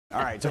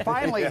All right, so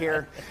finally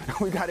here,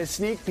 we've got a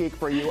sneak peek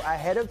for you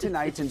ahead of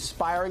tonight's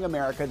Inspiring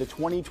America, the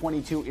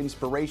 2022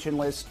 Inspiration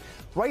List,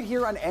 right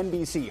here on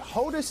NBC.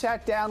 Hoda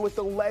sat down with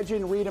the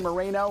legend Rita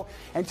Moreno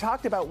and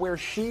talked about where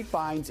she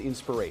finds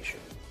inspiration.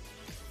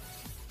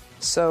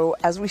 So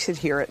as we sit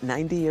here at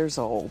 90 years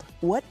old,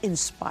 what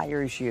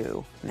inspires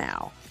you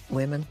now?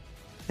 Women.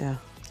 Yeah.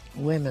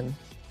 Women.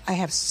 I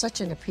have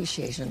such an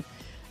appreciation,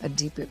 a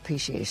deep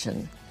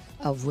appreciation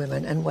of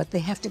women and what they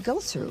have to go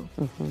through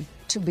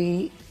to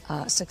be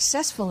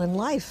successful in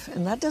life.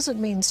 And that doesn't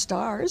mean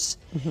stars.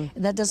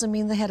 And that doesn't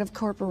mean the head of a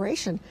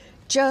corporation.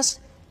 Just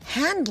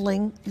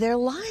handling their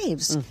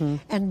lives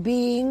and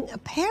being a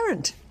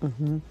parent.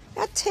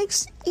 That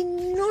takes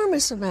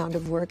enormous amount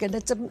of work, and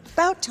it's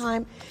about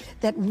time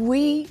that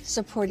we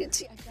support it.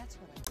 See, that's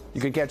what You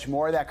can catch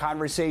more of that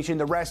conversation,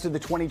 the rest of the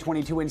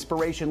 2022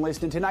 Inspiration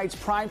List in tonight's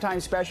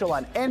primetime special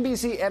on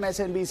NBC,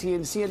 MSNBC,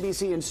 and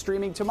CNBC, and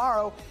streaming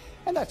tomorrow.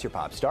 And that's your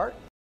Pop Start.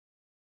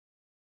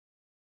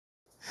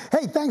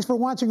 Hey, thanks for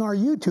watching our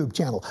YouTube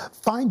channel.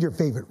 Find your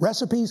favorite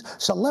recipes,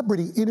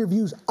 celebrity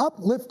interviews,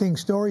 uplifting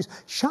stories,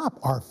 shop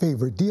our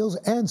favorite deals,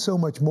 and so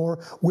much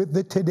more with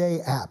the Today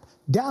app.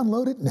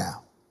 Download it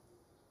now.